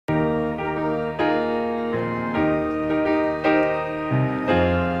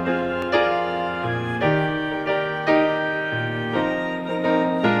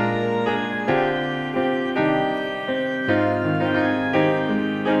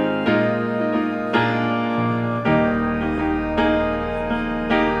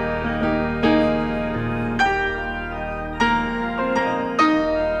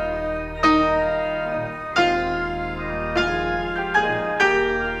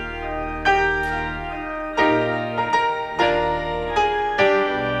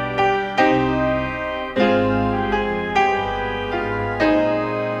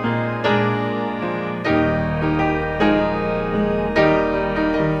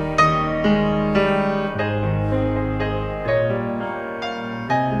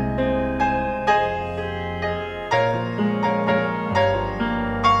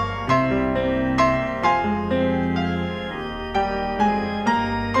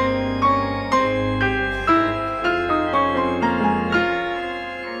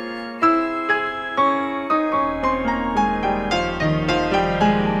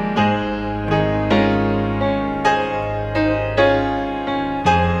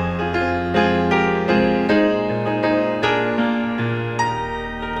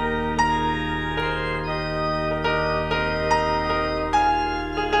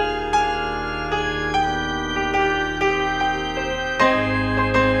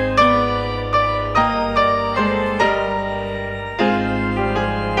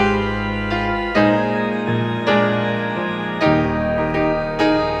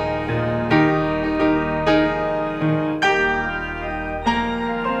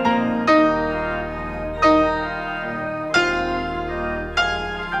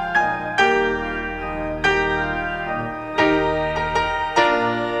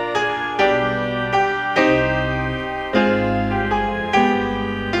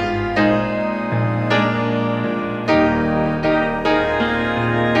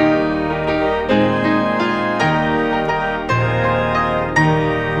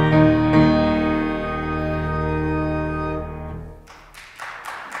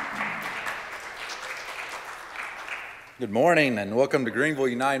Good morning and welcome to Greenville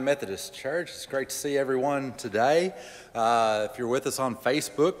United Methodist Church. It's great to see everyone today. If you're with us on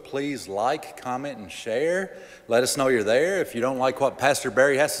Facebook, please like, comment, and share. Let us know you're there. If you don't like what Pastor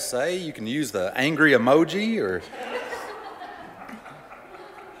Barry has to say, you can use the angry emoji or...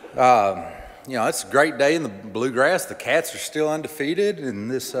 it's a great day in the bluegrass. The Cats are still undefeated in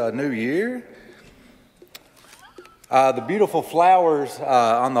this new year. The beautiful flowers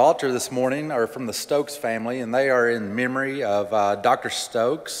on the altar this morning are from the Stokes family, and they are in memory of Dr.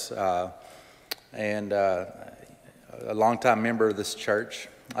 Stokes and a longtime member of this church.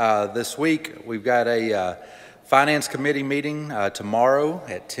 This week, we've got a finance committee meeting tomorrow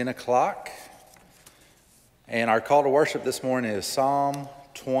at 10 o'clock. And our call to worship this morning is Psalm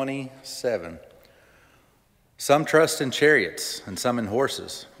 27. Some trust in chariots and some in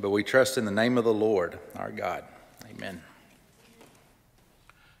horses, but we trust in the name of the Lord, our God. Amen.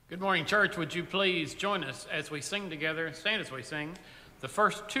 Good morning, church. Would you please join us as we sing together, stand as we sing, the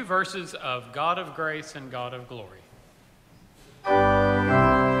first two verses of God of Grace and God of Glory.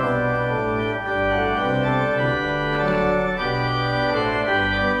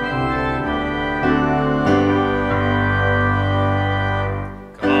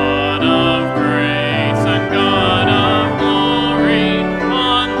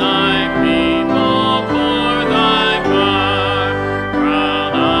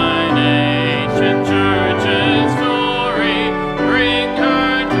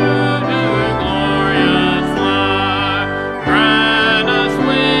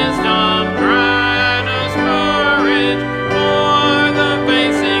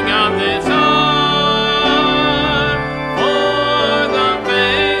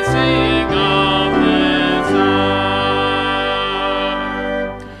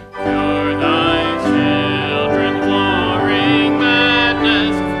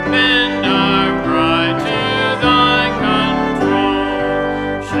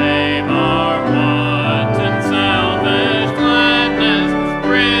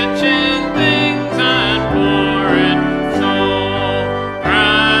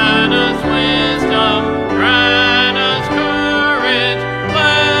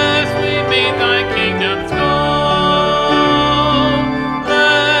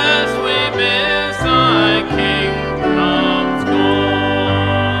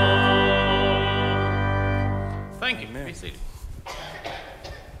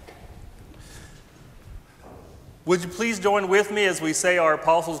 Would you please join with me as we say our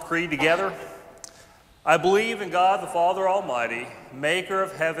Apostles' Creed together? I believe in God the Father Almighty, maker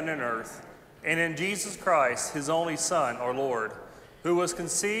of heaven and earth, and in Jesus Christ, his only Son, our Lord, who was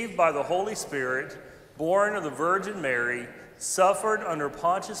conceived by the Holy Spirit, born of the Virgin Mary, suffered under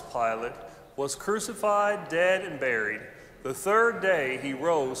Pontius Pilate, was crucified, dead, and buried. The third day he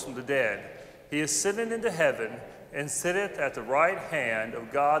rose from the dead. He ascended into heaven and sitteth at the right hand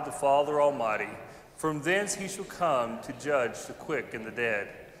of God the Father Almighty. From thence he shall come to judge the quick and the dead.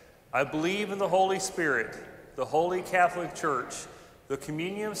 I believe in the Holy Spirit, the Holy Catholic Church, the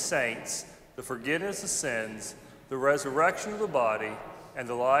communion of saints, the forgiveness of sins, the resurrection of the body, and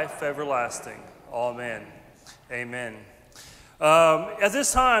the life everlasting. Amen. Amen. At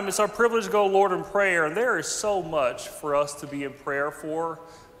this time, it's our privilege to go, Lord, in prayer, and there is so much for us to be in prayer for.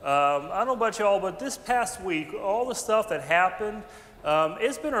 I don't know about y'all, but this past week, all the stuff that happened,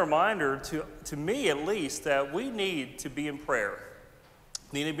 it's been a reminder to me at least that we need to be in prayer.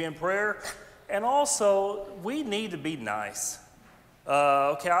 Need to be in prayer, and also we need to be nice.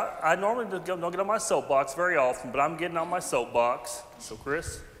 I normally don't get on my soapbox very often, but I'm getting on my soapbox. So,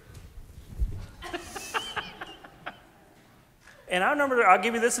 Chris. And I remember, I'll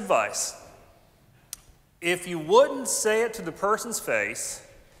give you this advice. If you wouldn't say it to the person's face,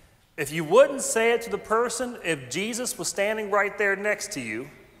 if you wouldn't say it to the person if Jesus was standing right there next to you,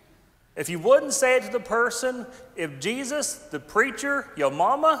 if you wouldn't say it to the person if Jesus, the preacher, your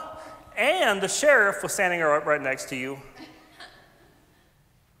mama, and the sheriff was standing right next to you,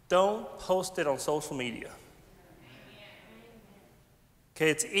 don't post it on social media. Okay,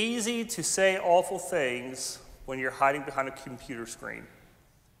 it's easy to say awful things when you're hiding behind a computer screen.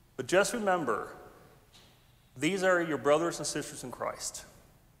 But just remember, these are your brothers and sisters in Christ.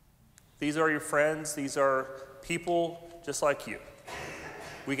 These are your friends. These are people just like you.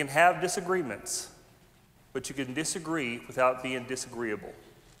 We can have disagreements, but you can disagree without being disagreeable.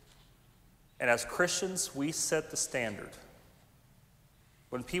 And as Christians, we set the standard.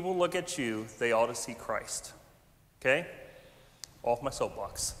 When people look at you, they ought to see Christ. Okay? Off my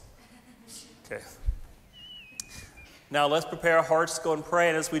soapbox. Okay. Now let's prepare our hearts to go and pray,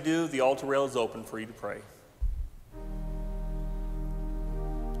 and as we do, the altar rail is open for you to pray.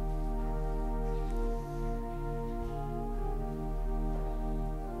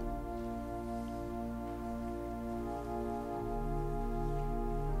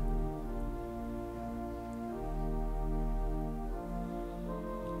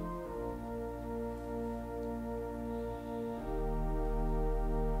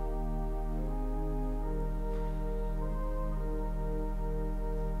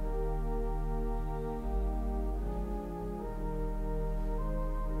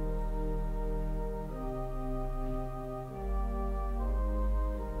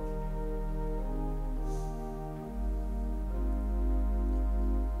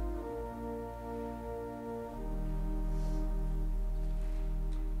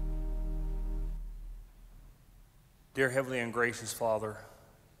 Dear Heavenly and gracious Father,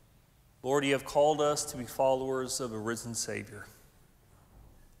 Lord, you have called us to be followers of a risen Savior,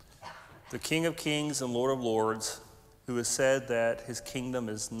 the King of Kings and Lord of Lords, who has said that his kingdom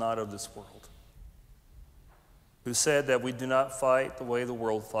is not of this world, who said that we do not fight the way the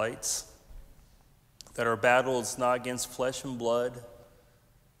world fights, that our battle is not against flesh and blood,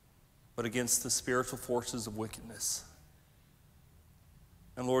 but against the spiritual forces of wickedness.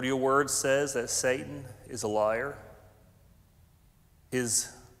 And Lord, your word says that Satan is a liar.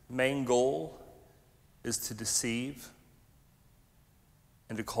 His main goal is to deceive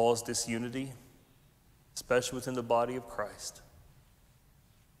and to cause disunity, especially within the body of Christ,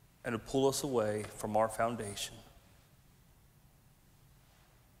 and to pull us away from our foundation.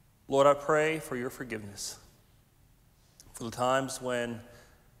 Lord, I pray for your forgiveness for the times when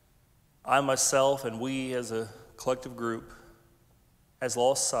I myself and we as a collective group has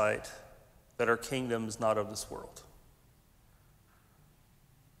lost sight that our kingdom is not of this world.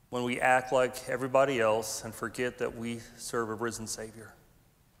 When we act like everybody else and forget that we serve a risen Savior,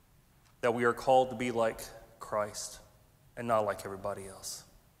 that we are called to be like Christ and not like everybody else.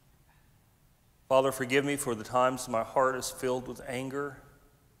 Father, forgive me for the times my heart is filled with anger,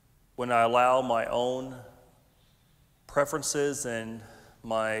 when I allow my own preferences and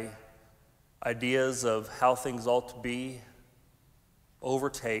my ideas of how things ought to be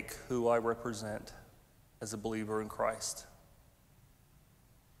overtake who I represent as a believer in Christ.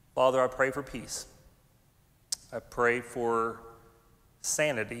 Father, I pray for peace. I pray for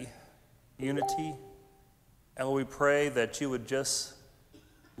sanity, unity, and we pray that you would just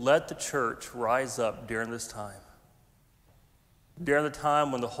let the church rise up during this time. During the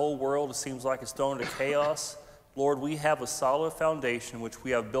time when the whole world seems like it's thrown into chaos, Lord, we have a solid foundation which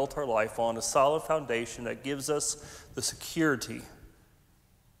we have built our life on, a solid foundation that gives us the security,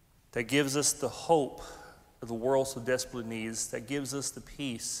 that gives us the hope that the world so desperately needs, that gives us the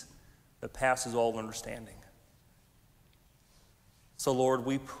peace that passes all understanding. So, Lord,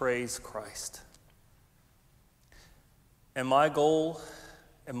 we praise Christ. And my goal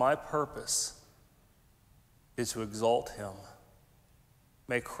and my purpose is to exalt him.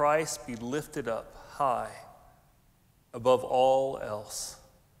 May Christ be lifted up high above all else.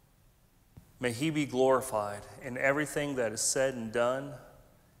 May he be glorified in everything that is said and done,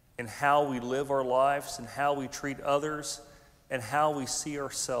 in how we live our lives and how we treat others and how we see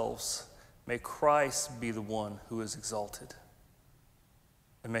ourselves. May Christ be the one who is exalted,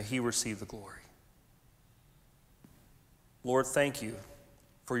 and may he receive the glory. Lord, thank you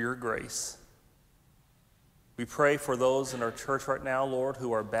for your grace. We pray for those in our church right now, Lord,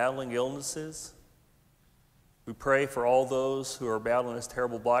 who are battling illnesses. We pray for all those who are battling this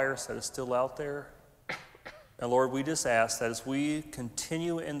terrible virus that is still out there. And Lord, we just ask that as we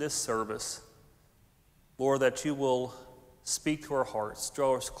continue in this service, Lord, that you will speak to our hearts,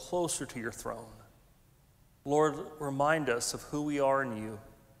 draw us closer to your throne. Lord, remind us of who we are in you,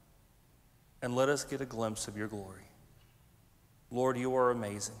 and let us get a glimpse of your glory. Lord, you are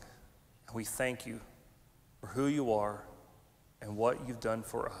amazing, and we thank you for who you are and what you've done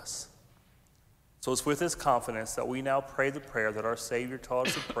for us. So it's with this confidence that we now pray the prayer that our Savior taught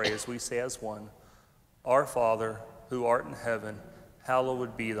us to pray as we say as one, Our Father, who art in heaven,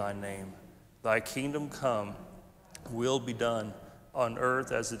 hallowed be thy name. Thy kingdom come, will be done on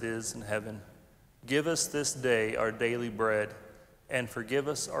earth as it is in heaven. Give us this day our daily bread, and forgive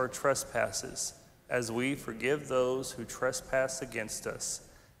us our trespasses, as we forgive those who trespass against us.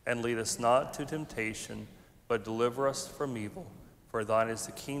 And lead us not to temptation, but deliver us from evil. For thine is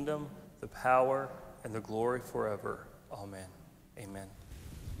the kingdom, the power, and the glory forever. Amen. Amen.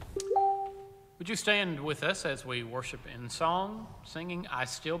 Would you stand with us as we worship in song, singing, I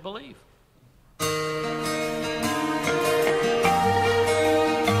Still Believe?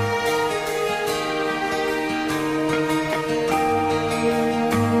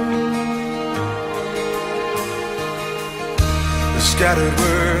 Scattered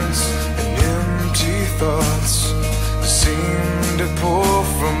words and empty thoughts seem to pour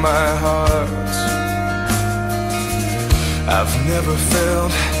from my heart. I've never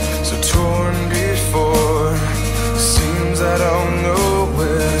felt so torn before. Seems I don't know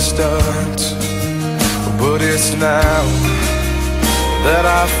where to start. But it's now that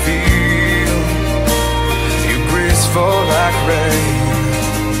I feel your grace fall like rain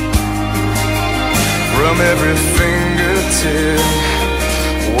from every fingertip,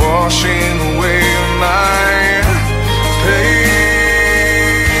 washing away my pain.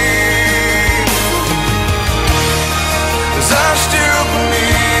 'Cause I still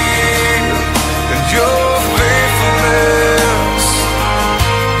believe in your faithfulness.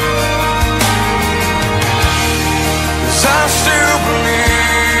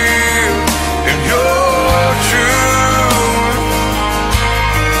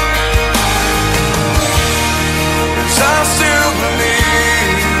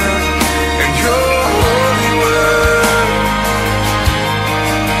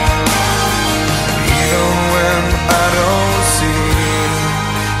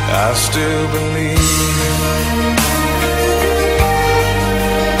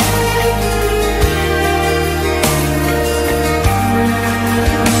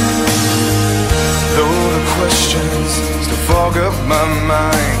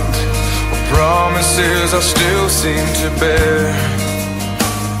 I still seem to bear.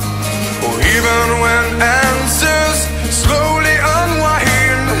 Or even when answers slowly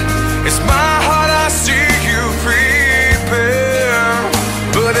unwind, it's my heart I see you prepare.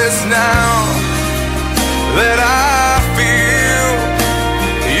 But it's now that I feel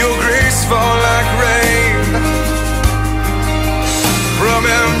your grace fall like rain from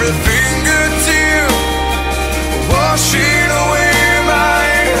every fingertip, washing away my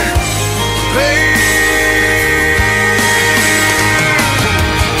pain.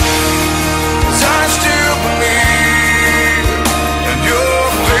 'Cause I still believe in your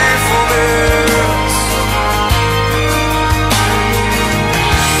faithfulness.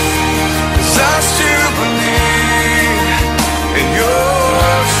 'Cause I still believe in your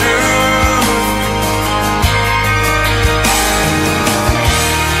truth.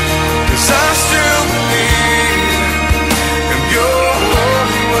 'Cause I still believe in your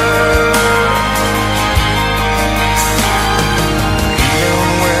holy word. Even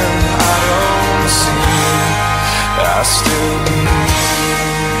when I don't see it, I still believe.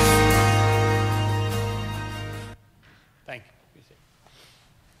 Thank you. Be seated.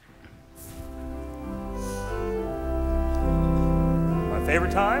 My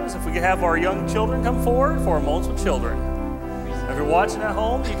favorite times, if we could have our young children come forward for our Moments with Children. If you're watching at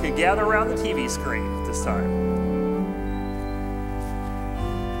home, you can gather around the TV screen at this time.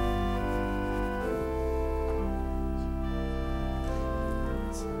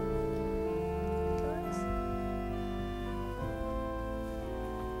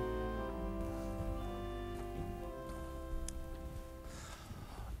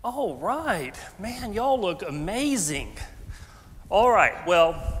 All right, man, y'all look amazing. All right,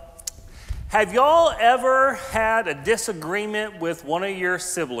 well, have y'all ever had a disagreement with one of your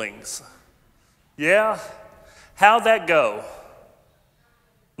siblings? Yeah? How'd that go?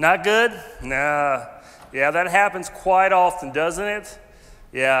 Not good? Nah. Yeah, that happens quite often, doesn't it?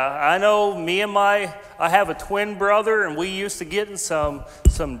 Yeah, I know I have a twin brother, and we used to get in some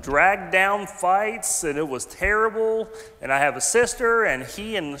drag down fights, and it was terrible. And I have a sister, and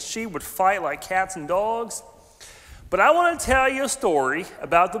he and she would fight like cats and dogs. But I want to tell you a story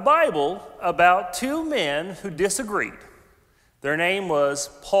about the Bible about two men who disagreed. Their name was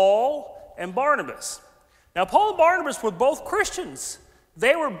Paul and Barnabas. Now, Paul and Barnabas were both Christians.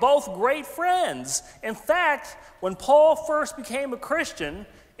 They were both great friends. In fact, when Paul first became a Christian,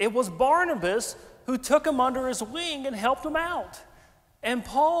 it was Barnabas who took him under his wing and helped him out. And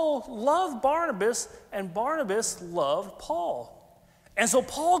Paul loved Barnabas, and Barnabas loved Paul. And so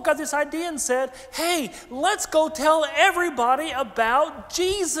Paul got this idea and said, hey, let's go tell everybody about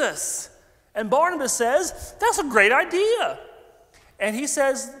Jesus. And Barnabas says, that's a great idea. And he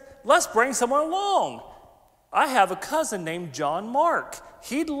says, let's bring someone along. I have a cousin named John Mark.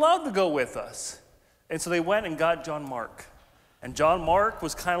 He'd love to go with us. And so they went and got John Mark. And John Mark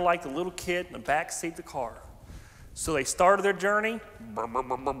was kind of like the little kid in the back seat of the car. So they started their journey,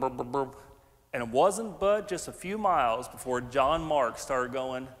 and it wasn't but just a few miles before John Mark started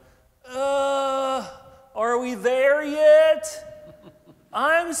going, are we there yet?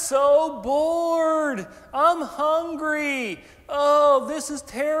 I'm so bored. I'm hungry. Oh, this is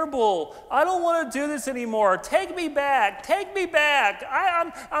terrible. I don't want to do this anymore. Take me back. Take me back.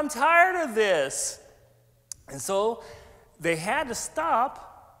 I'm tired of this. And so they had to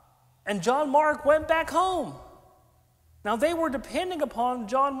stop, and John Mark went back home. Now, they were depending upon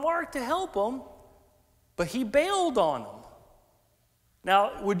John Mark to help them, but he bailed on them.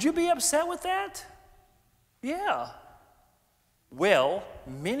 Now, would you be upset with that? Yeah. Well,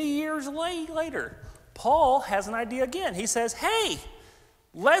 many years later, Paul has an idea again. He says, hey,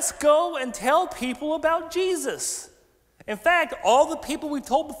 let's go and tell people about Jesus. In fact, all the people we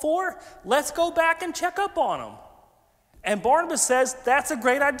told before, let's go back and check up on them. And Barnabas says, that's a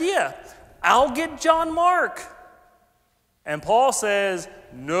great idea. I'll get John Mark. And Paul says,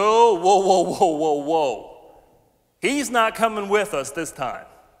 no, whoa. He's not coming with us this time.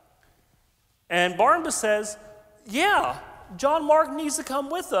 And Barnabas says, yeah, John Mark needs to come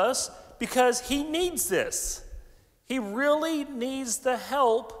with us because he needs this. He really needs the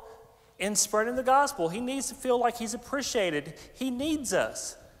help in spreading the gospel. He needs to feel like he's appreciated. He needs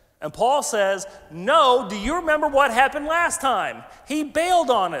us. And Paul says, no, do you remember what happened last time? He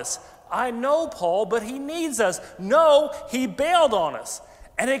bailed on us. I know, Paul, but he needs us. No, he bailed on us.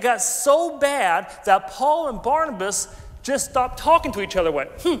 And it got so bad that Paul and Barnabas just stopped talking to each other, went,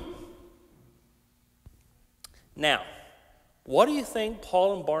 Now, what do you think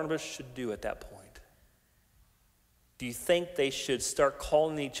Paul and Barnabas should do at that point? Do you think they should start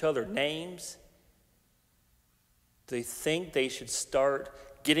calling each other names? Do you think they should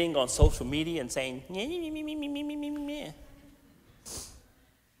start getting on social media and saying, "Meh, meh, meh, meh, meh, meh, meh, meh, meh."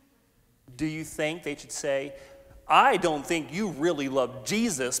 Do you think they should say, "I don't think you really love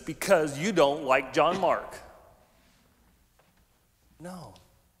Jesus because you don't like John Mark"? No.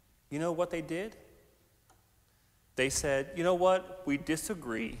 You know what they did? They said, "You know what? We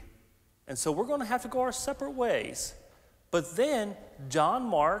disagree, and so we're going to have to go our separate ways." But then John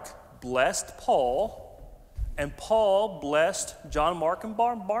Mark blessed Paul, and Paul blessed John Mark and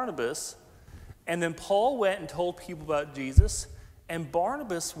Barnabas, and then Paul went and told people about Jesus, and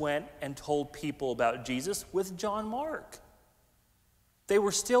Barnabas went and told people about Jesus with John Mark. They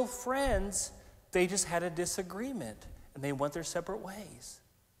were still friends, they just had a disagreement, and they went their separate ways.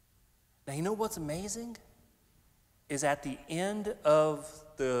 Now, you know what's amazing? Is at the end of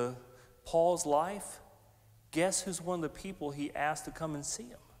Paul's life, guess who's one of the people he asked to come and see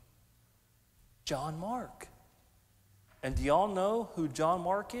him? John Mark. And do y'all know who John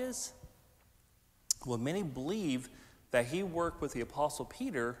Mark is? Well, many believe that he worked with the Apostle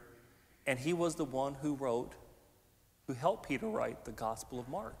Peter, and he was the one who helped Peter write the Gospel of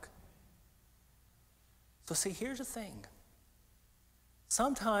Mark. So see, here's the thing.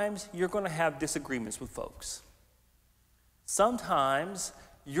 Sometimes you're going to have disagreements with folks. Sometimes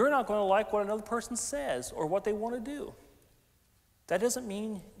you're not going to like what another person says or what they want to do. That doesn't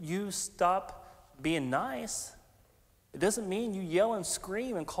mean you stop being nice. It doesn't mean you yell and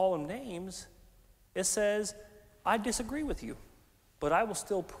scream and call them names. It says, "I disagree with you, but I will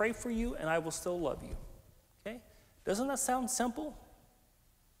still pray for you and I will still love you." Okay? Doesn't that sound simple?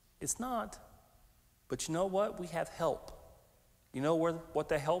 It's not. But you know what? We have help. You know what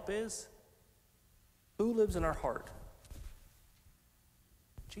the help is? Who lives in our heart?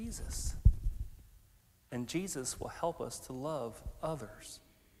 Jesus. And Jesus will help us to love others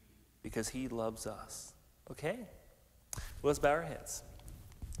because he loves us. Okay? Well, let's bow our heads.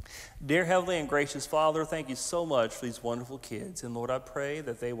 Dear Heavenly and gracious Father, thank you so much for these wonderful kids. And Lord, I pray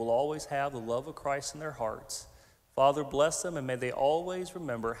that they will always have the love of Christ in their hearts. Father, bless them, and may they always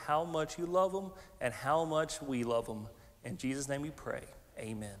remember how much you love them and how much we love them. In Jesus' name we pray.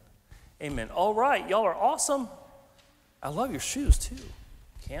 Amen. Amen. All right, y'all are awesome. I love your shoes too,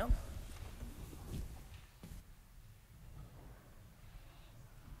 Cam.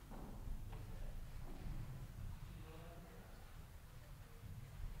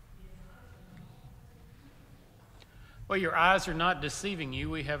 Well, your eyes are not deceiving you.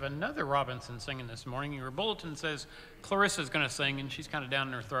 We have another Robinson singing this morning. Your bulletin says Clarissa's going to sing, and she's kind of down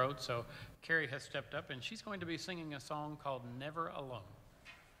in her throat, so Carrie has stepped up, and she's going to be singing a song called Never Alone.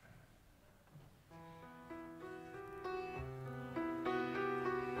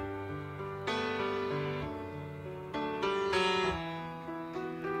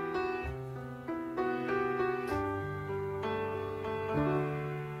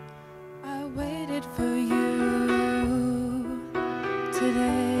 I waited for you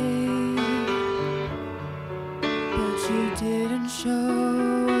today, but you didn't show.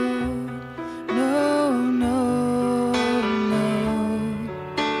 No, no, no.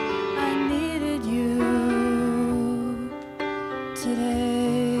 I needed you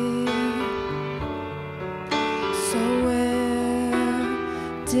today. So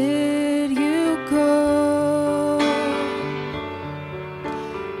where did you go?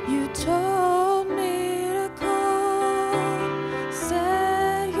 You told me to call,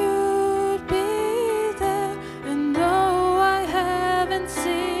 said you'd be there, and though I haven't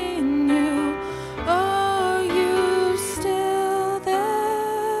seen you, are you still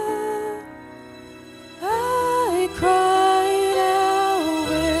there? I cried out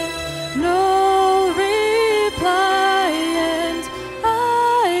with no reply, and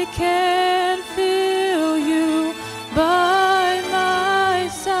I can't feel you by my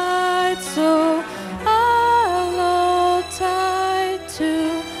side, so I'll hold tight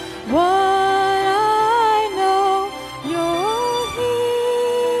to what I know. You're here,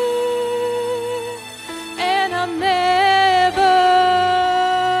 and I'm never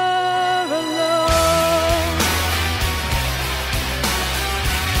alone.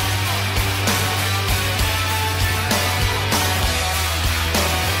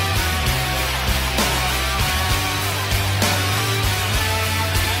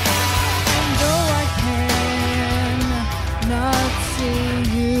 And though I cannot see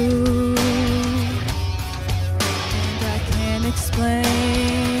you, and I can't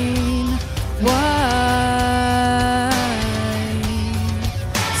explain why,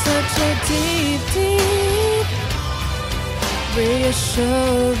 such a deep, deep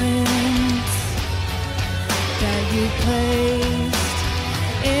reassurance that you placed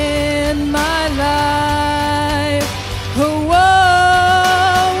in my life. Oh,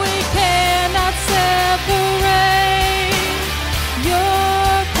 whoa.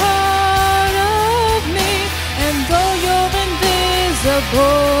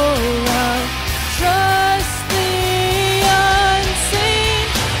 Oh, I'll trust the unseen.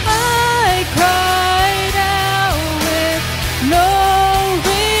 I cried out with no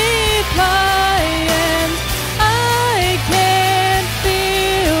reply, and I can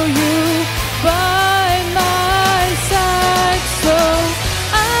feel you by my side. So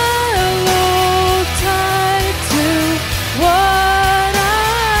I'll hold tight to what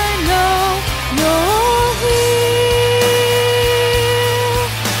I know. You're here,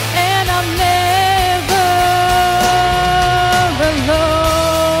 and I'm never alone.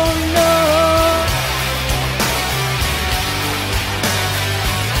 No.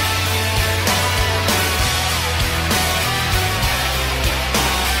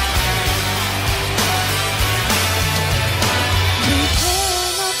 We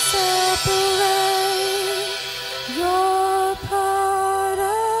cannot separate. You're part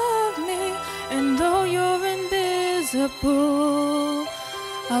of me, and though you're invisible,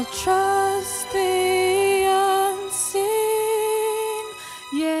 I'll trust the unseen.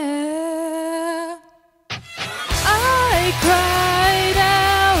 Yeah. I cried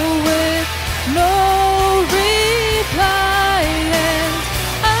out with no reply, and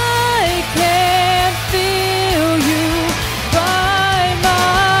I can feel you by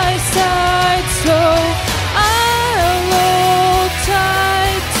my side. So I'll hold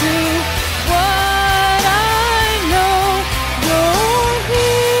tight to what I know. You're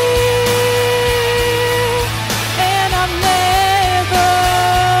here, and I'm never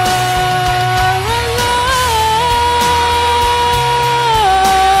alone.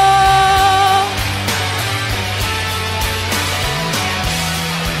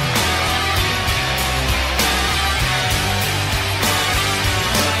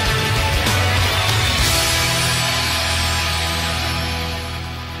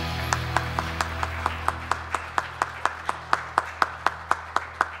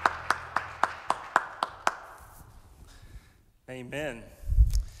 Amen.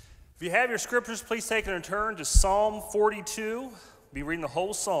 If you have your scriptures, please take and turn to Psalm 42. Be reading the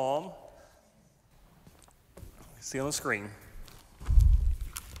whole psalm. See on the screen.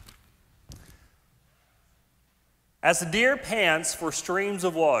 As the deer pants for streams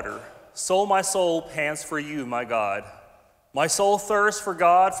of water, so my soul pants for you, my God. My soul thirsts for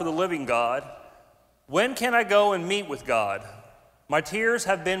God, for the living God. When can I go and meet with God? My tears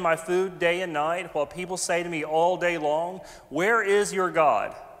have been my food day and night, while people say to me all day long, where is your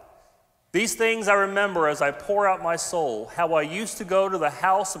God? These things I remember as I pour out my soul, how I used to go to the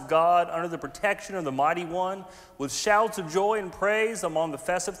house of God under the protection of the Mighty One, with shouts of joy and praise among the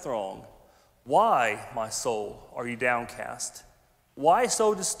festive throng. Why, my soul, are you downcast? Why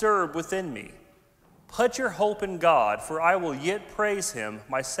so disturbed within me? Put your hope in God, for I will yet praise him,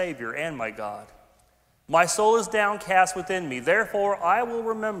 my Savior and my God. My soul is downcast within me, therefore I will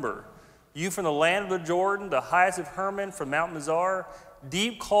remember you from the land of the Jordan, the heights of Hermon, from Mount Mizar.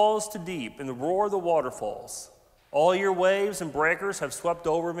 Deep calls to deep in the roar of the waterfalls. All your waves and breakers have swept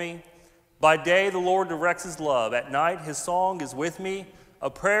over me. By day the Lord directs his love. At night his song is with me, a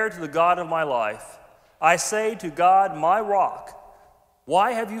prayer to the God of my life. I say to God, my rock,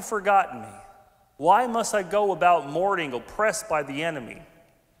 why have you forgotten me? Why must I go about mourning, oppressed by the enemy?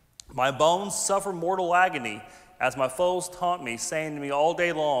 My bones suffer mortal agony as my foes taunt me, saying to me all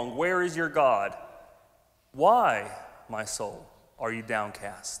day long, where is your God? Why, my soul, are you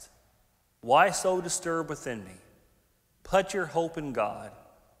downcast? Why so disturbed within me? Put your hope in God,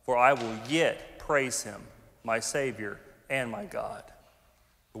 for I will yet praise him, my Savior and my God.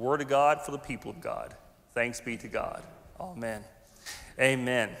 The word of God for the people of God. Thanks be to God. Amen.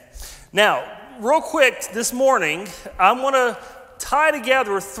 Amen. Now, real quick this morning, I'm going to tie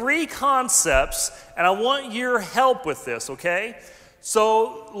together three concepts, and I want your help with this, okay?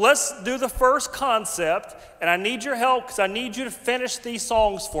 So let's do the first concept, and I need your help because I need you to finish these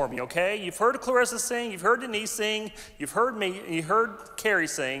songs for me, okay? You've heard Clarissa sing, you've heard Denise sing, you've heard me, you heard Carrie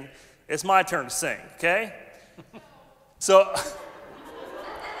sing. It's my turn to sing, okay? So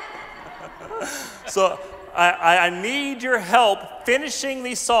I need your help finishing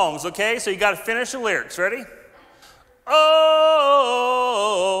these songs, okay? So you got to finish the lyrics. Ready? Oh,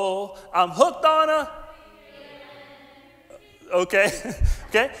 I'm hooked on a... Okay,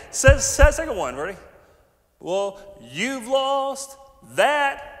 okay. Says second one. Ready? Well, you've lost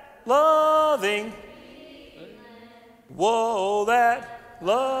that loving. Whoa, that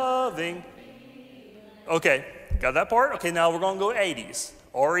loving. Okay, got that part? Okay, now we're going to go 80s.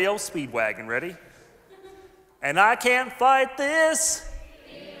 REO Speedwagon. Ready? And I can't fight this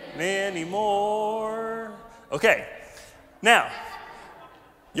anymore. Okay. Now,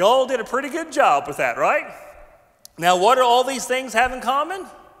 y'all did a pretty good job with that, right? Now, what do all these things have in common?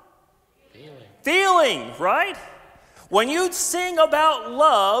 Feeling, right? When you sing about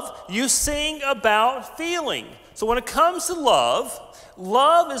love, you sing about feeling. So when it comes to love,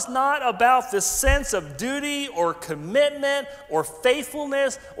 love is not about this sense of duty or commitment or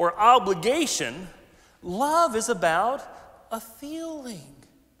faithfulness or obligation. Love is about a feeling.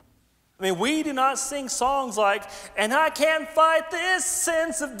 I mean, we do not sing songs like, and I can't fight this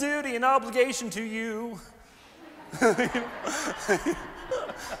sense of duty and obligation to you. It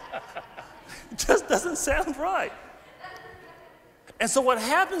just doesn't sound right. And so what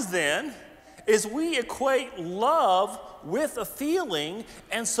happens then is we equate love with a feeling,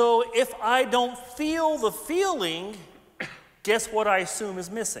 and so if I don't feel the feeling, guess what I assume is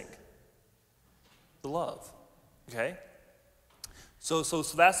missing? The love, okay? So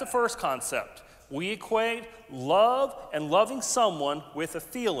that's the first concept. We equate love and loving someone with a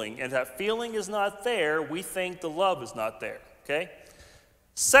feeling, and if that feeling is not there, we think the love is not there, okay?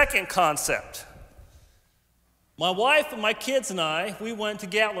 Second concept. My wife and my kids and I, we went to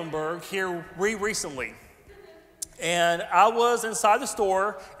Gatlinburg here recently. And I was inside the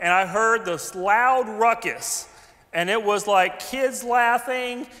store, and I heard this loud ruckus. And it was like kids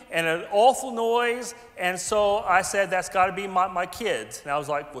laughing and an awful noise. And so I said, that's got to be my kids. And I was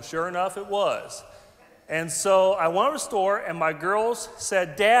like, well, sure enough, it was. And so I went over to the store, and my girls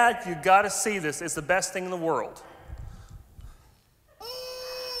said, Dad, you got to see this. It's the best thing in the world.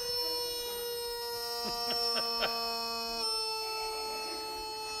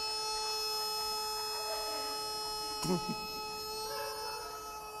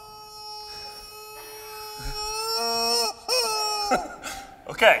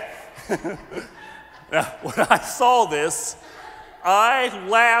 Okay. Now, when I saw this, I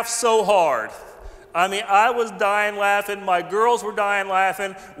laughed so hard. I mean, I was dying laughing. My girls were dying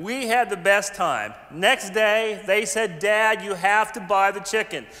laughing. We had the best time. Next day, they said, Dad, you have to buy the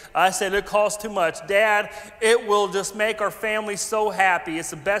chicken. I said, it costs too much. Dad, it will just make our family so happy. It's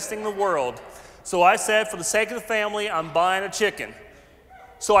the best thing in the world. So I said, for the sake of the family, I'm buying a chicken.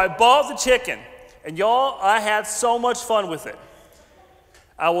 So I bought the chicken. And y'all, I had so much fun with it.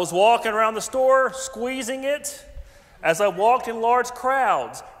 I was walking around the store, squeezing it. As I walked in large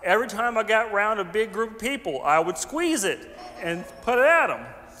crowds, every time I got around a big group of people, I would squeeze it and put it at them.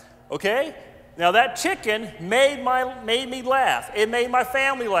 Okay? Now that chicken made me laugh. It made my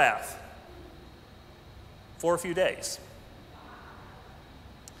family laugh for a few days.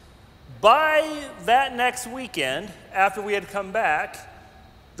 By that next weekend, after we had come back,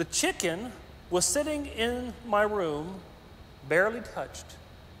 the chicken was sitting in my room, barely touched.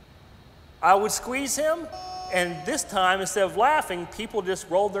 I would squeeze him, and this time, instead of laughing, people just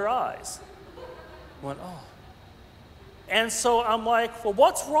rolled their eyes. Went, oh. And so I'm like, well,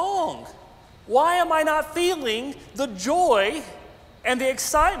 what's wrong? Why am I not feeling the joy and the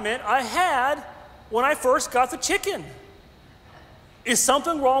excitement I had when I first got the chicken? Is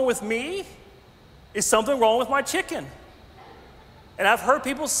something wrong with me? Is something wrong with my chicken? And I've heard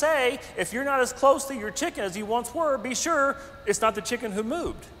people say, if you're not as close to your chicken as you once were, be sure it's not the chicken who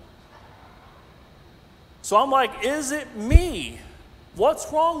moved. So I'm like, is it me?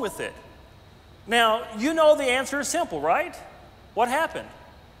 What's wrong with it? Now, you know the answer is simple, right? What happened?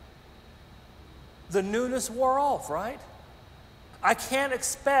 The newness wore off, right? I can't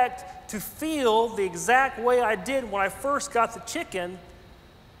expect to feel the exact way I did when I first got the chicken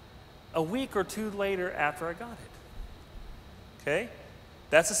a week or two later after I got it. Okay?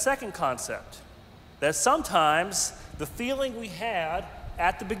 That's the second concept. That sometimes the feeling we had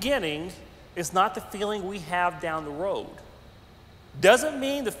at the beginning is not the feeling we have down the road. Doesn't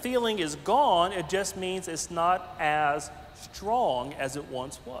mean the feeling is gone, it just means it's not as strong as it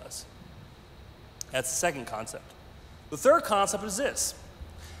once was. That's the second concept. The third concept is this.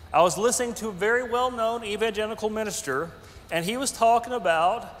 I was listening to a very well-known evangelical minister, and he was talking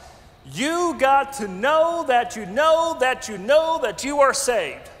about, you got to know that you know that you know that you are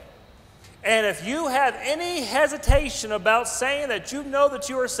saved. And if you have any hesitation about saying that you know that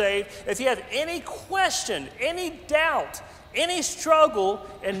you are saved, if you have any question, any doubt, any struggle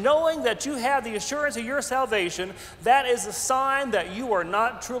in knowing that you have the assurance of your salvation, that is a sign that you are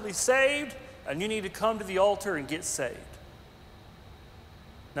not truly saved, and you need to come to the altar and get saved.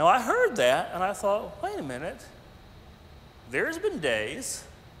 Now, I heard that, and I thought, wait a minute. There's been days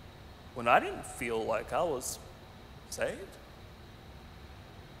when I didn't feel like I was saved.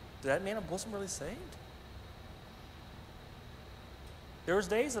 Did that mean I wasn't really saved? There was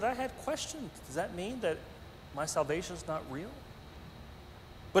days that I had questions. Does that mean that my salvation is not real?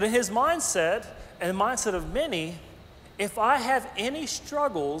 But in his mindset, and the mindset of many, if I have any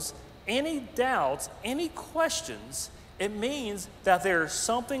struggles any doubts, any questions, it means that there's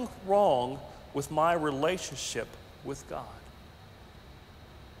something wrong with my relationship with God.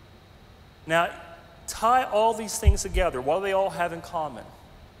 Now, tie all these things together. What do they all have in common?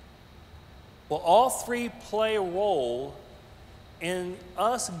 Well, all three play a role in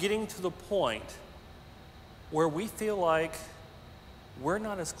us getting to the point where we feel like we're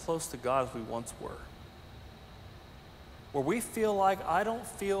not as close to God as we once were. Where we feel like, I don't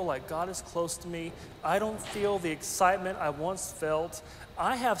feel like God is close to me. I don't feel the excitement I once felt.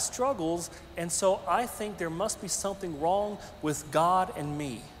 I have struggles, and so I think there must be something wrong with God and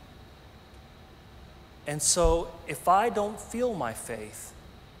me. And so if I don't feel my faith,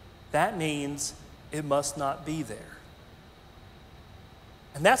 that means it must not be there.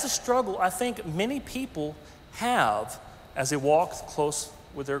 And that's a struggle I think many people have as they walk close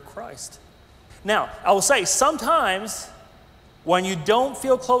with their Christ. Now, I will say, sometimes when you don't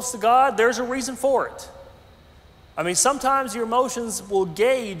feel close to God, there's a reason for it. I mean, sometimes your emotions will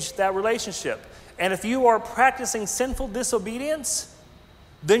gauge that relationship. And if you are practicing sinful disobedience,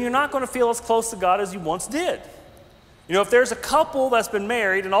 then you're not going to feel as close to God as you once did. You know, if there's a couple that's been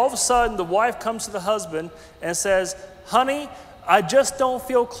married and all of a sudden the wife comes to the husband and says, honey, I just don't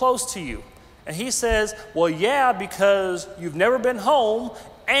feel close to you. And he says, well, yeah, because you've never been home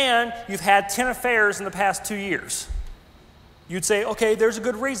and you've had 10 affairs in the past 2 years. You'd say, okay, there's a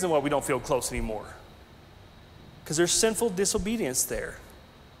good reason why we don't feel close anymore. Because there's sinful disobedience there.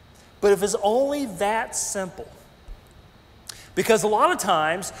 But if it's only that simple, because a lot of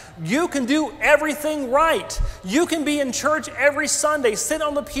times you can do everything right. You can be in church every Sunday, sit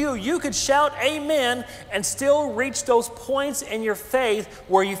on the pew, you could shout amen and still reach those points in your faith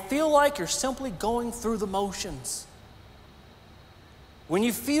where you feel like you're simply going through the motions. When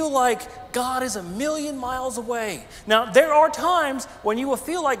you feel like God is a million miles away. Now, there are times when you will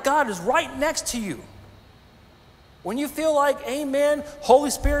feel like God is right next to you. When you feel like, amen, Holy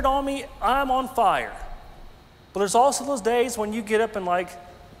Spirit on me, I'm on fire. But there's also those days when you get up and like,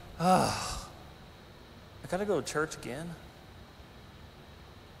 I got to go to church again.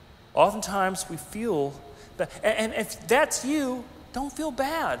 Oftentimes we feel that, and if that's you, don't feel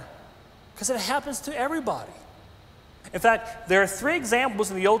bad, because it happens to everybody. In fact, there are 3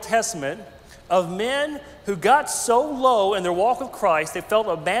 examples in the Old Testament of men who got so low in their walk with Christ, they felt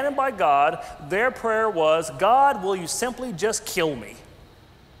abandoned by God. Their prayer was, God, will you simply just kill me?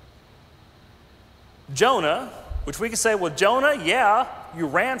 Jonah, which we could say, well, Jonah, yeah, you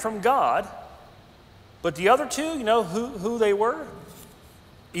ran from God. But the other 2, you know who they were?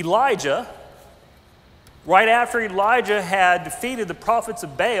 Elijah. Right after Elijah had defeated the prophets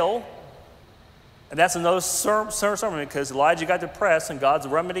of Baal, and that's another sermon because Elijah got depressed and God's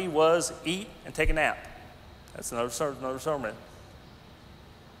remedy was eat and take a nap. That's another sermon.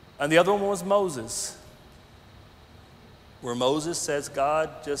 And the other one was Moses, where Moses says, God,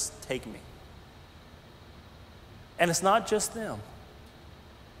 just take me. And it's not just them.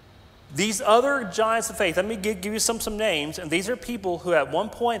 These other giants of faith, let me give you some names, and these are people who at one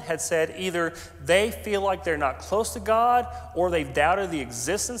point had said either they feel like they're not close to God, or they've doubted the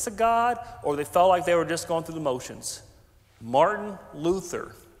existence of God, or they felt like they were just going through the motions. Martin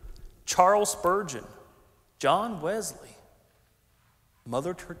Luther, Charles Spurgeon, John Wesley,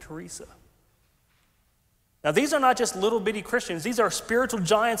 Mother Teresa. Now these are not just little bitty Christians, these are spiritual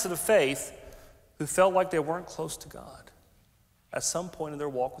giants of the faith who felt like they weren't close to God at some point in their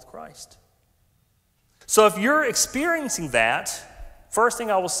walk with Christ. So if you're experiencing that, first thing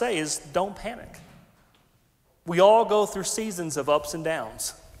I will say is don't panic. We all go through seasons of ups and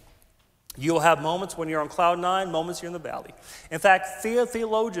downs. You'll have moments when you're on cloud 9, moments you're in the valley. In fact,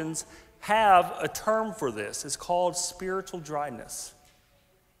 theologians have a term for this. It's called spiritual dryness.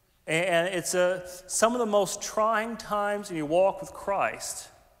 And it's some of the most trying times in your walk with Christ.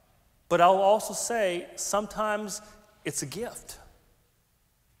 But I'll also say sometimes it's a gift.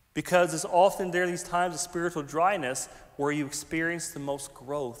 Because it's often there these times of spiritual dryness where you experience the most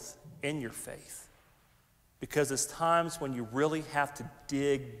growth in your faith. Because it's times when you really have to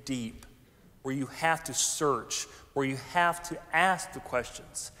dig deep, where you have to search, where you have to ask the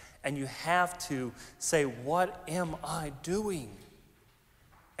questions, and you have to say, what am I doing?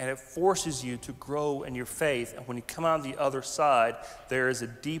 And it forces you to grow in your faith. And when you come out on the other side, there is a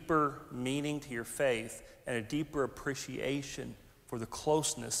deeper meaning to your faith and a deeper appreciation for the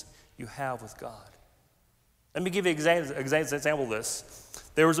closeness you have with God. Let me give you an example of this.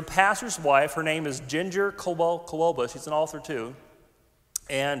 There was a pastor's wife. Her name is Ginger Koloba. She's an author too.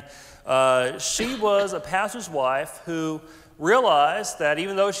 And she was a pastor's wife who realized that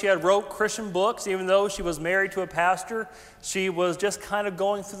even though she had wrote Christian books, even though she was married to a pastor, she was just kind of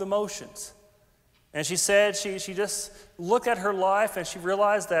going through the motions. And she said she just looked at her life and she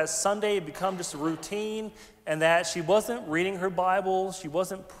realized that Sunday had become just a routine and that she wasn't reading her Bible, she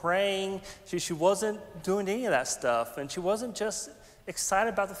wasn't praying, she wasn't doing any of that stuff, and she wasn't just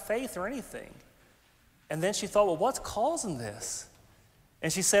excited about the faith or anything. And then she thought, well, what's causing this?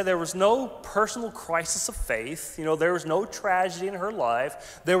 And she said there was no personal crisis of faith. There was no tragedy in her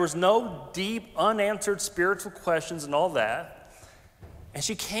life. There was no deep, unanswered spiritual questions and all that. And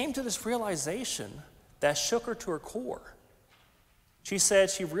she came to this realization that shook her to her core. She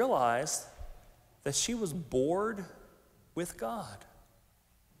said she realized that she was bored with God.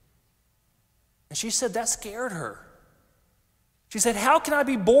 And she said that scared her. She said, how can I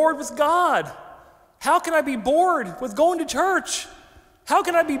be bored with God? How can I be bored with going to church? How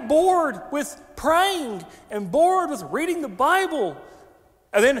can I be bored with praying and bored with reading the Bible?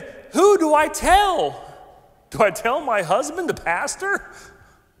 And then who do I tell? Do I tell my husband, the pastor?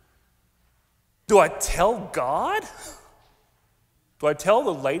 Do I tell God? Do I tell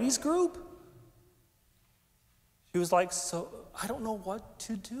the ladies group? She was like, so I don't know what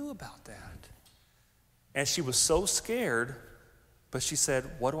to do about that. And she was so scared, but she said,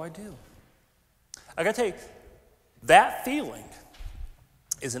 what do I do? I gotta tell you, that feeling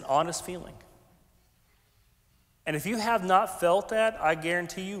is an honest feeling. And if you have not felt that, I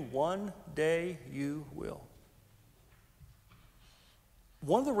guarantee you one day you will.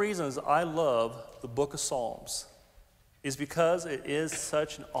 One of the reasons I love the book of Psalms is because it is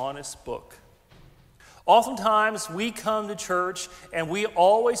such an honest book. Oftentimes we come to church and we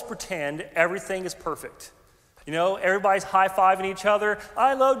always pretend everything is perfect. Everybody's high-fiving each other.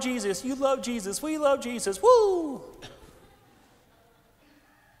 I love Jesus, you love Jesus, we love Jesus, woo!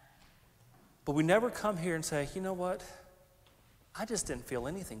 But we never come here and say, you know what? I just didn't feel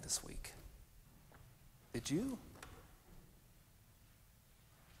anything this week. Did you?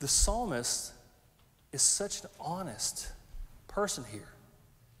 The psalmist is such an honest person here.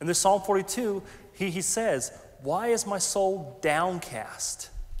 In this Psalm 42, he says, why is my soul downcast?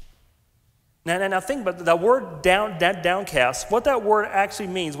 Now think about that word downcast. What that word actually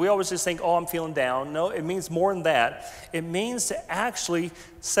means, we always just think, oh, I'm feeling down. No, it means more than that. It means to actually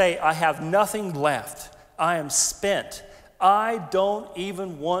say, I have nothing left. I am spent. I don't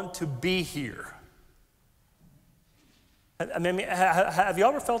even want to be here. I mean, have you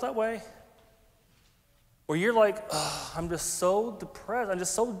ever felt that way? Where you're like, oh, I'm just so depressed. I'm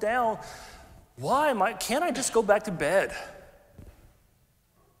just so down. Can't I just go back to bed?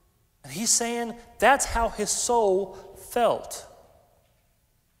 And he's saying that's how his soul felt.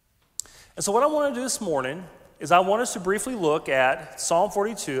 And so what I want to do this morning is I want us to briefly look at Psalm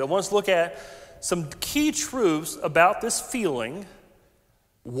 42. I want us to look at some key truths about this feeling,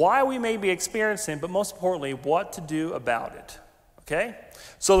 why we may be experiencing, but most importantly, what to do about it. Okay?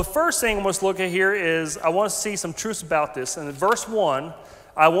 So the first thing I want us to look at here is I want us to see some truths about this. And in verse 1,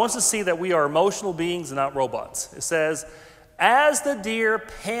 I want us to see that we are emotional beings and not robots. It says, as the deer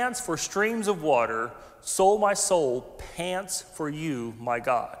pants for streams of water, so my soul pants for you, my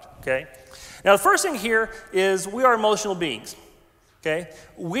God. Okay? Now the first thing here is we are emotional beings. Okay?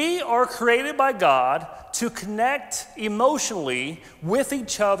 We are created by God to connect emotionally with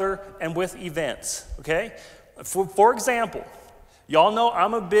each other and with events. Okay? For example, y'all know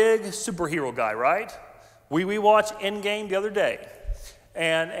I'm a big superhero guy, right? We watched Endgame the other day.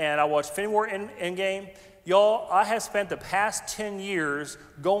 And I watched Infinity War Endgame. Y'all, I have spent the past 10 years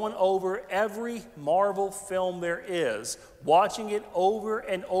going over every Marvel film there is, watching it over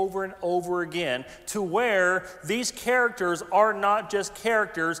and over and over again, to where these characters are not just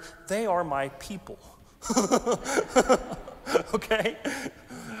characters, they are my people. Okay?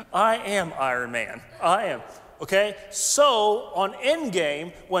 I am Iron Man. I am. Okay? So, on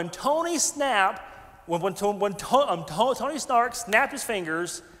Endgame, when Tony Stark snapped his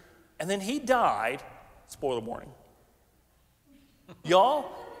fingers, and then he died, spoiler warning. Y'all,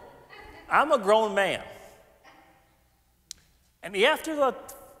 I'm a grown man. And after the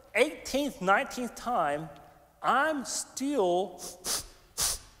 18th, 19th time, I'm still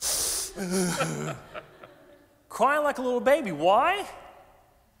crying like a little baby. Why?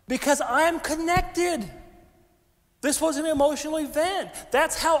 Because I'm connected. This was an emotional event.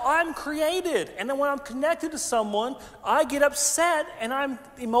 That's how I'm created. And then when I'm connected to someone, I get upset and I'm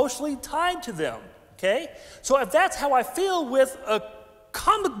emotionally tied to them. Okay? So if that's how I feel with a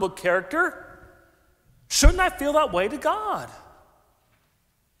comic book character, shouldn't I feel that way to God?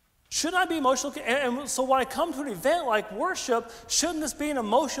 Shouldn't I be emotional? And so when I come to an event like worship, shouldn't this be an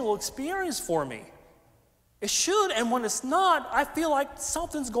emotional experience for me? It should, and when it's not, I feel like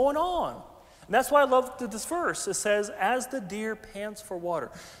something's going on. And that's why I love this verse. It says, as the deer pants for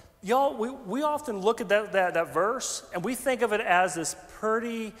water. Y'all, we often look at that verse, and we think of it as this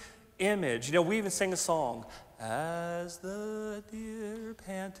pretty image. You know, we even sing a song, as the deer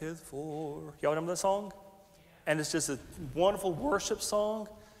panteth for. Y'all remember that song? And it's just a wonderful worship song.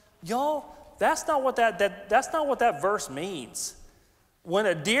 Y'all, that's not what that verse means. When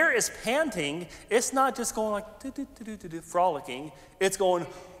a deer is panting, it's not just going like do, frolicking. It's going,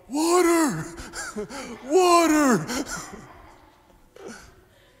 water, water.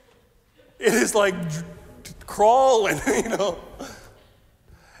 It is like crawling, you know.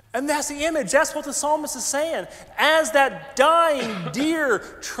 And that's the image. That's what the psalmist is saying. As that dying deer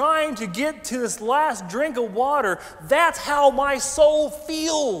trying to get to this last drink of water, that's how my soul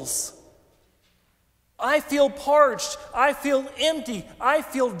feels. I feel parched. I feel empty. I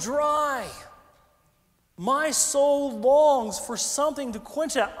feel dry. My soul longs for something to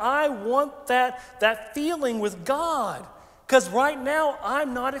quench that. I want that feeling with God. Because right now,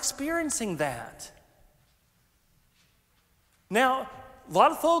 I'm not experiencing that. Now, a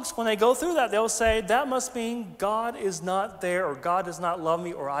lot of folks, when they go through that, they'll say, that must mean God is not there, or God does not love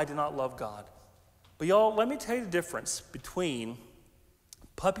me, or I do not love God. But y'all, let me tell you the difference between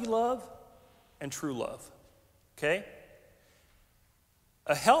puppy love and true love, okay?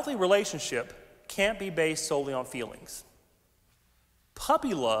 A healthy relationship can't be based solely on feelings.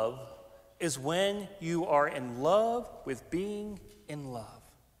 Puppy love is when you are in love with being in love.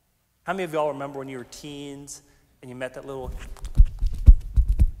 How many of y'all remember when you were teens and you met that little,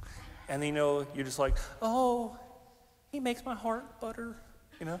 and you know, you're just like, oh, he makes my heart butter,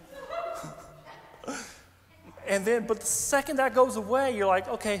 you know? And then, but the second that goes away, you're like,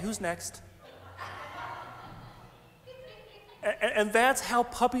 okay, who's next? And that's how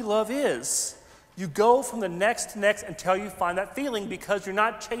puppy love is. You go from the next to next until you find that feeling, because you're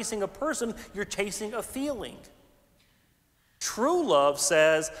not chasing a person, you're chasing a feeling. True love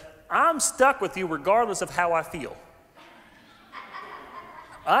says, I'm stuck with you regardless of how I feel.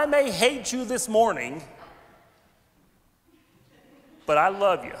 I may hate you this morning, but I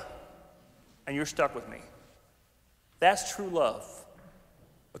love you, and you're stuck with me. That's true love.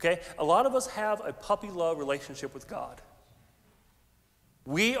 Okay? A lot of us have a puppy love relationship with God.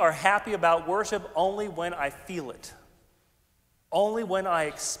 We are happy about worship only when I feel it, only when I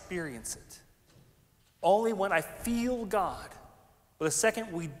experience it, only when I feel God. But the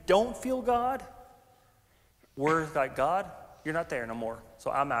second we don't feel God, we're like, God, you're not there no more,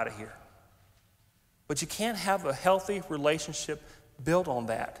 so I'm out of here. But you can't have a healthy relationship built on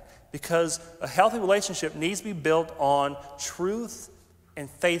that, because a healthy relationship needs to be built on truth and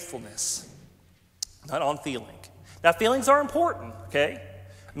faithfulness, not on feeling. Now, feelings are important, okay?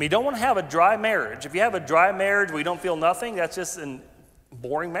 I mean, you don't want to have a dry marriage. If you have a dry marriage where you don't feel nothing, that's just a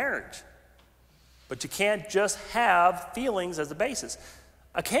boring marriage. But you can't just have feelings as the basis.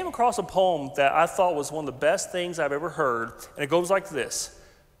 I came across a poem that I thought was one of the best things I've ever heard, and it goes like this.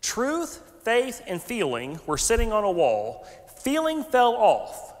 Truth, faith, and feeling were sitting on a wall. Feeling fell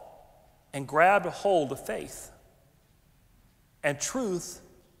off and grabbed a hold of faith. And truth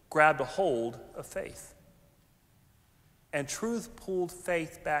grabbed a hold of faith. And truth pulled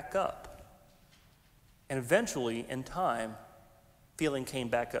faith back up. And eventually, in time, feeling came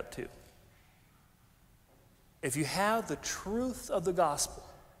back up too. If you have the truth of the gospel,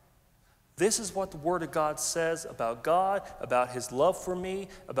 this is what the Word of God says about God, about His love for me,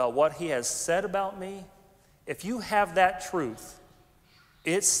 about what He has said about me. If you have that truth,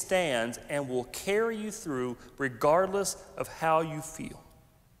 it stands and will carry you through regardless of how you feel.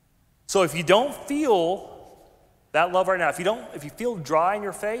 So if you don't feel that love right now, if you feel dry in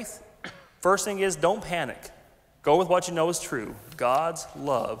your faith, first thing is, don't panic. Go with what you know is true, God's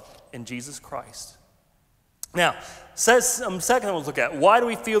love in Jesus Christ. Now, second thing we'll look at, why do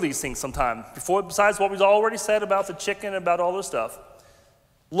we feel these things sometimes? Besides what we've already said about the chicken, about all this stuff,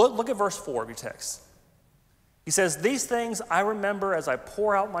 look at verse 4 of your text. He says, these things I remember as I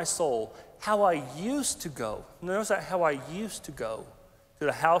pour out my soul, how I used to go. Notice that, how I used to go to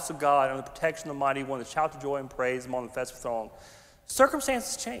the house of God under the protection of the mighty one, to shout to joy and praise among the festive throng.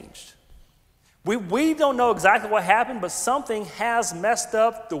 Circumstances changed. We don't know exactly what happened, but something has messed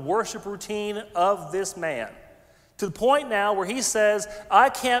up the worship routine of this man, to the point now where he says, I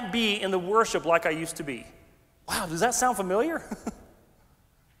can't be in the worship like I used to be. Wow, does that sound familiar?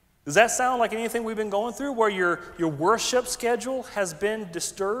 Does that sound like anything we've been going through, where your worship schedule has been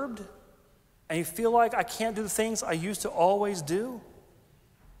disturbed and you feel like I can't do the things I used to always do?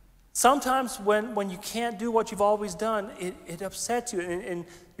 Sometimes when you can't do what you've always done, it upsets you and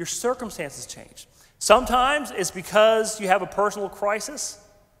your circumstances change. Sometimes it's because you have a personal crisis.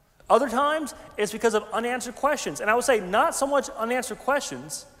 Other times it's because of unanswered questions. And I would say not so much unanswered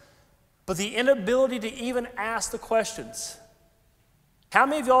questions, but the inability to even ask the questions. How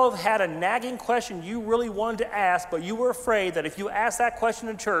many of y'all have had a nagging question you really wanted to ask, but you were afraid that if you asked that question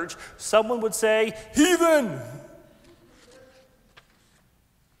in church, someone would say, heathen?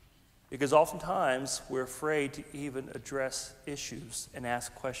 Because oftentimes we're afraid to even address issues and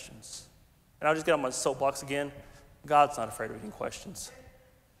ask questions. And I'll just get on my soapbox again. God's not afraid of any questions.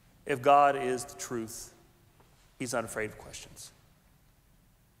 If God is the truth, he's not afraid of questions.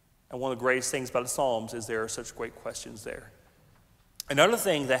 And one of the greatest things about the Psalms is there are such great questions there. Another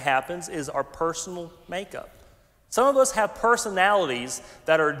thing that happens is our personal makeup. Some of us have personalities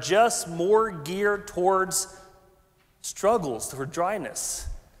that are just more geared towards struggles, toward dryness.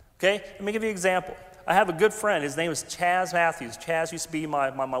 Okay, let me give you an example. I have a good friend. His name is Chaz Matthews. Chaz used to be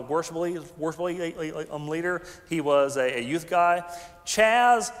my worship leader. He was a youth guy.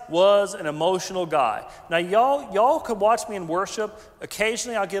 Chaz was an emotional guy. Now, y'all could watch me in worship.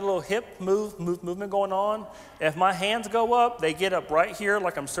 Occasionally, I'll get a little hip movement going on. If my hands go up, they get up right here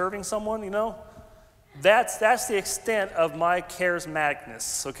like I'm serving someone, you know. That's the extent of my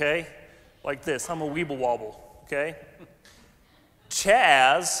charismaticness, okay? Like this. I'm a weeble wobble, okay?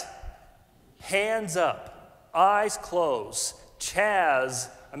 Chaz, hands up, eyes closed. Chaz,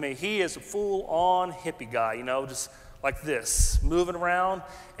 I mean, he is a full-on hippie guy, you know, just like this, moving around.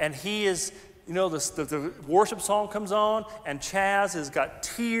 And he is, you know, the worship song comes on, and Chaz has got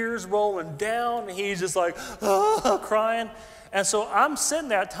tears rolling down, and he's just like, crying. And so I'm sitting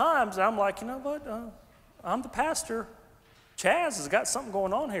there at times, and I'm like, you know what, I'm the pastor. Chaz has got something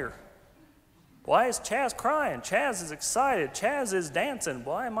going on here. Why is Chaz crying? Chaz is excited. Chaz is dancing.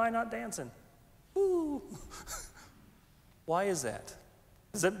 Why am I not dancing? Woo. Why is that?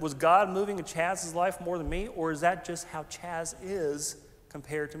 Was God moving in Chaz's life more than me, or is that just how Chaz is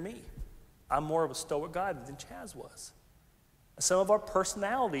compared to me? I'm more of a stoic guy than Chaz was. Some of our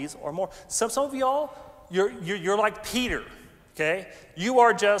personalities are more. Some of y'all, you're like Peter. Okay?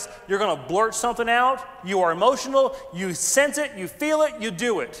 You're going to blurt something out. You are emotional. You sense it. You feel it. You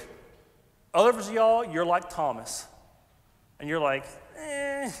do it. Others of y'all, you're like Thomas. And you're like,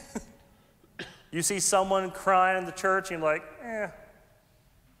 eh. You see someone crying in the church, and you're like,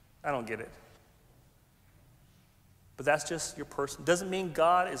 I don't get it. But that's just your person. Doesn't mean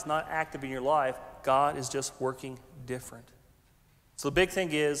God is not active in your life. God is just working different. So the big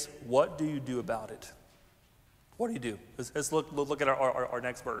thing is, what do you do about it? What do you do? Let's look at our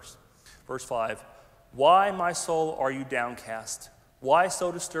next verse. Verse 5. Why, my soul, are you downcast? Why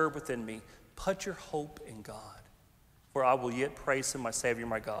so disturbed within me? Put your hope in God, for I will yet praise him, my Savior,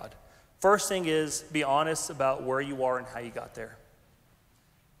 my God. First thing is, be honest about where you are and how you got there.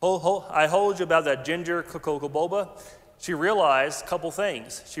 I told you about that ginger boba. She realized a couple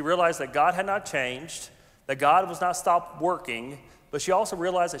things. She realized that God had not changed, that God was not stopped working, but she also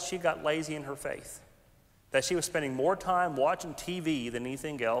realized that she got lazy in her faith, that she was spending more time watching TV than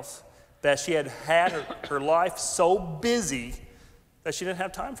anything else, that she had her life so busy that she didn't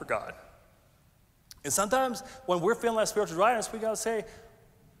have time for God. And sometimes when we're feeling that spiritual dryness, we got to say,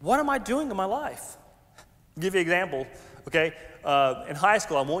 what am I doing in my life? I'll give you an example, okay? In high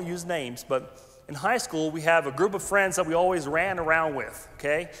school, I won't use names, but in high school, we have a group of friends that we always ran around with,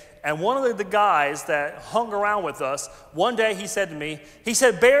 okay? And one of the guys that hung around with us, one day he said to me, he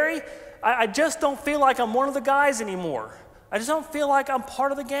said, Barry, I just don't feel like I'm one of the guys anymore. I just don't feel like I'm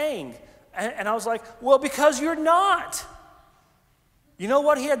part of the gang. And I was like, well, because you're not. You know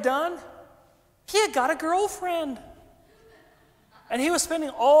what he had done? He had got a girlfriend. And he was spending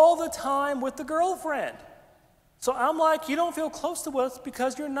all the time with the girlfriend. So I'm like, you don't feel close to us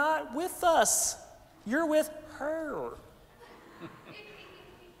because you're not with us. You're with her.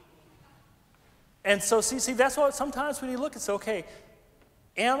 And so, see, that's what sometimes when you look, it's okay,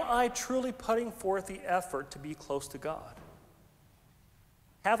 am I truly putting forth the effort to be close to God?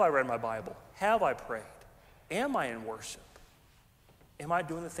 Have I read my Bible? Have I prayed? Am I in worship? Am I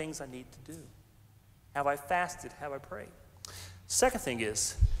doing the things I need to do? Have I fasted? Have I prayed? Second thing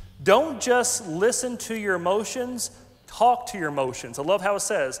is, don't just listen to your emotions, talk to your emotions. I love how it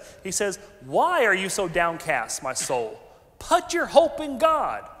says, he says, why are you so downcast, my soul? Put your hope in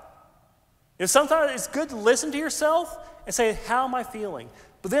God. You know, sometimes it's good to listen to yourself and say, how am I feeling?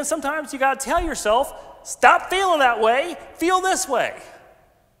 But then sometimes you got to tell yourself, stop feeling that way, feel this way.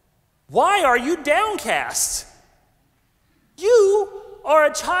 Why are you downcast? You are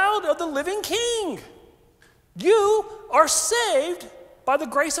a child of the living King. You are saved by the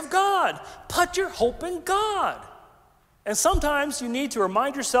grace of God. Put your hope in God. And sometimes you need to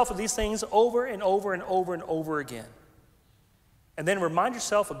remind yourself of these things over and over and over and over again. And then remind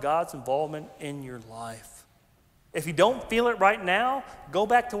yourself of God's involvement in your life. If you don't feel it right now, go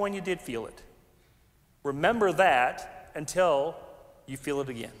back to when you did feel it. Remember that until you feel it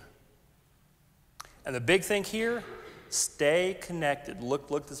again. And the big thing here, stay connected.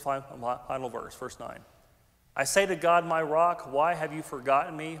 Look at this final verse, verse 9. I say to God, my rock, why have you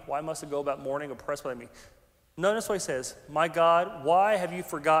forgotten me? Why must I go about mourning, oppressed by me? Notice what he says, my God, why have you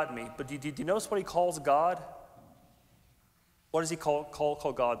forgotten me? But do you notice what he calls God? What does he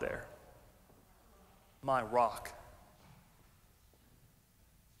call God there? My rock.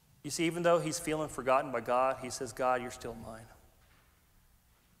 You see, even though he's feeling forgotten by God, he says, God, you're still mine.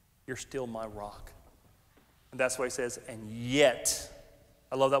 You're still my rock. And that's why he says, and yet,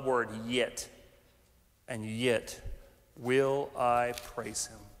 I love that word, yet, and yet will I praise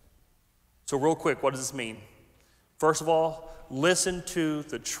him. So real quick, what does this mean? First of all, listen to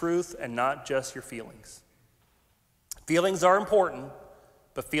the truth and not just your feelings. Feelings are important,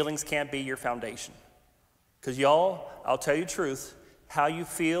 but feelings can't be your foundation. Because y'all, I'll tell you the truth, how you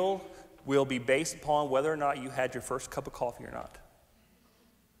feel will be based upon whether or not you had your first cup of coffee or not.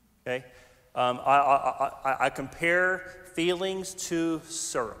 Okay? I compare feelings to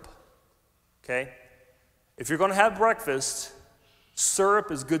syrup. Okay? If you're going to have breakfast,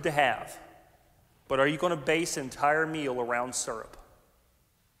 syrup is good to have. But are you going to base an entire meal around syrup?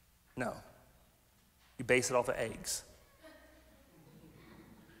 No. You base it off of eggs.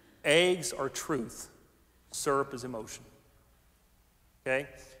 Eggs are truth. Syrup is emotion. Okay?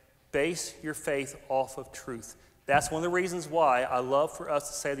 Base your faith off of truth. That's one of the reasons why I love for us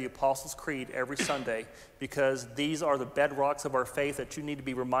to say the Apostles' Creed every Sunday, because these are the bedrocks of our faith that you need to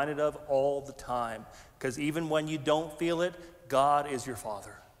be reminded of all the time. Because even when you don't feel it, God is your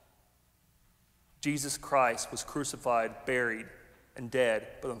Father. Jesus Christ was crucified, buried, and dead,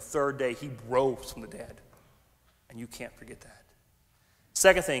 but on the third day he rose from the dead. And you can't forget that.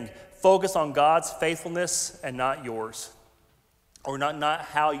 Second thing, focus on God's faithfulness and not yours. Or not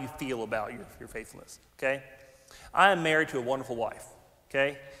how you feel about your faithfulness, okay? I am married to a wonderful wife,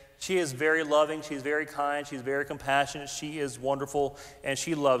 okay? She is very loving, she's very kind, she's very compassionate, she is wonderful, and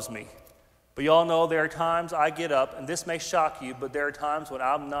she loves me. But y'all know there are times I get up, and this may shock you, but there are times when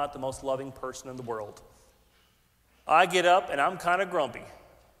I'm not the most loving person in the world. I get up and I'm kind of grumpy.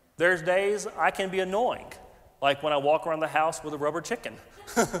 There's days I can be annoying, like when I walk around the house with a rubber chicken.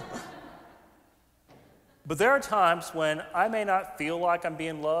 But there are times when I may not feel like I'm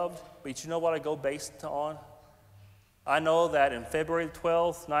being loved, but you know what I go based on? I know that in February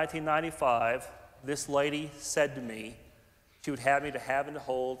 12th, 1995, this lady said to me, she would have me to have and to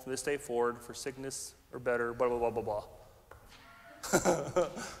hold from this day forward for sickness or better, blah, blah, blah, blah, blah.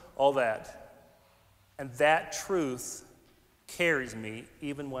 All that. And that truth carries me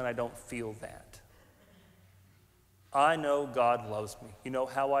even when I don't feel that. I know God loves me. You know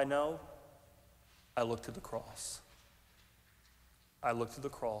how I know? I look to the cross. I look to the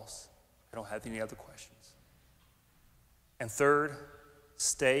cross. I don't have any other questions. And third,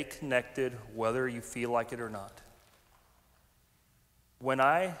 stay connected whether you feel like it or not. When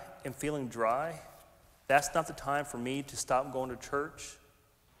I am feeling dry, that's not the time for me to stop going to church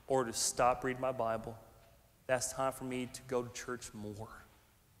or to stop reading my Bible. That's time for me to go to church more.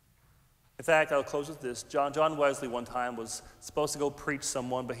 In fact, I'll close with this. John Wesley one time was supposed to go preach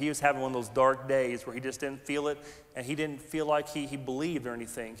someone, but he was having one of those dark days where he just didn't feel it, and he didn't feel like he believed or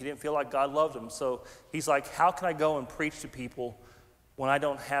anything. He didn't feel like God loved him. So he's like, how can I go and preach to people when I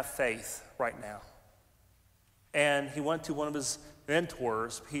don't have faith right now? And he went to one of his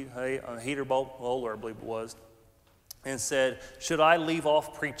mentors, Heater Bowler, I believe it was, and said, should I leave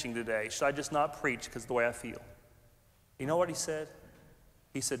off preaching today? Should I just not preach because of the way I feel? You know what he said?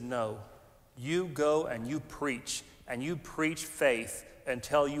 He said, no. You go and you preach faith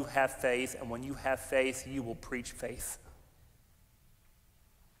until you have faith, and when you have faith, you will preach faith.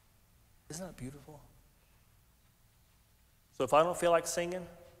 Isn't that beautiful? So if I don't feel like singing,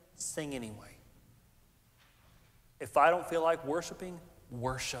 sing anyway. If I don't feel like worshiping,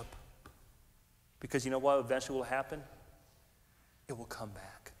 worship. Because you know what eventually will happen? It will come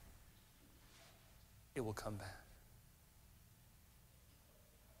back. It will come back.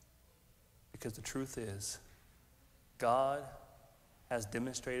 Because the truth is, God has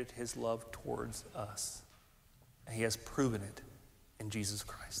demonstrated his love towards us. And he has proven it in Jesus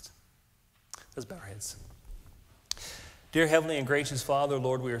Christ. Let's bow our heads. Dear Heavenly and gracious Father,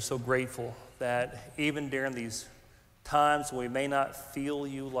 Lord, we are so grateful that even during these times when we may not feel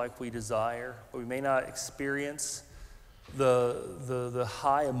you like we desire, or we may not experience the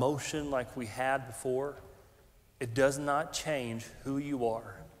high emotion like we had before, it does not change who you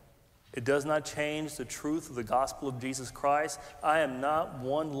are. It does not change the truth of the gospel of Jesus Christ. I am not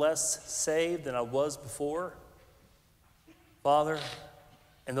one less saved than I was before. Father,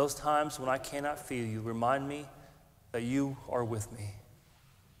 in those times when I cannot feel you, remind me that you are with me.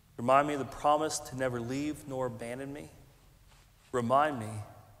 Remind me of the promise to never leave nor abandon me. Remind me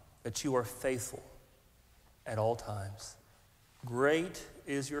that you are faithful at all times. Great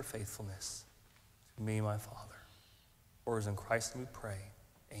is your faithfulness to me, my Father. For it is in Christ we pray.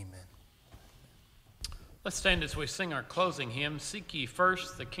 Amen. Let's stand as we sing our closing hymn, Seek Ye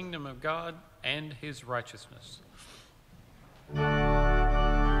First the Kingdom of God and His Righteousness.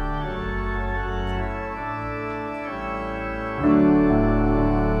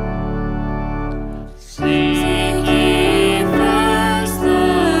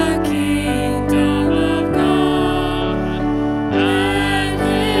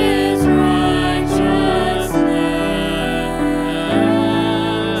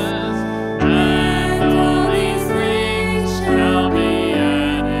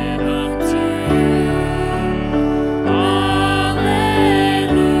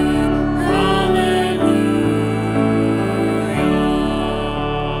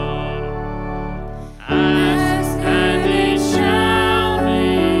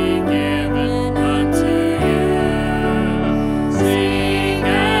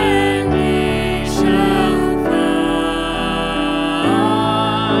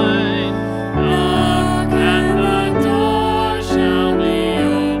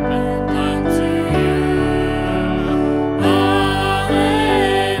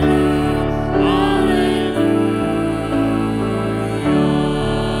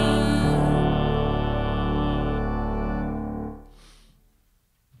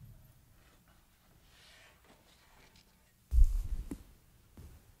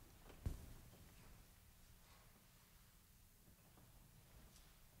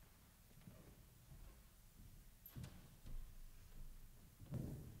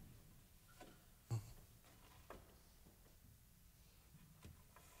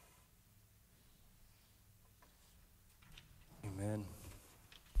 Amen.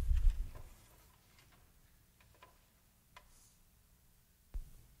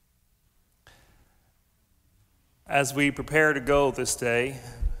 As we prepare to go this day,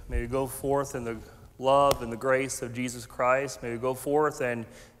 may we go forth in the love and the grace of Jesus Christ. May we go forth and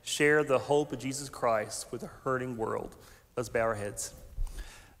share the hope of Jesus Christ with a hurting world. Let's bow our heads.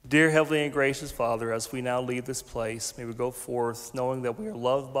 Dear Heavenly and gracious Father, as we now leave this place, may we go forth knowing that we are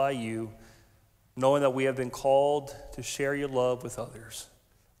loved by you, knowing that we have been called to share your love with others.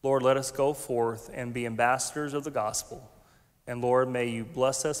 Lord, let us go forth and be ambassadors of the gospel. And Lord, may you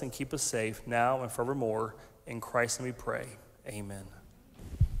bless us and keep us safe now and forevermore. In Christ we pray. Amen.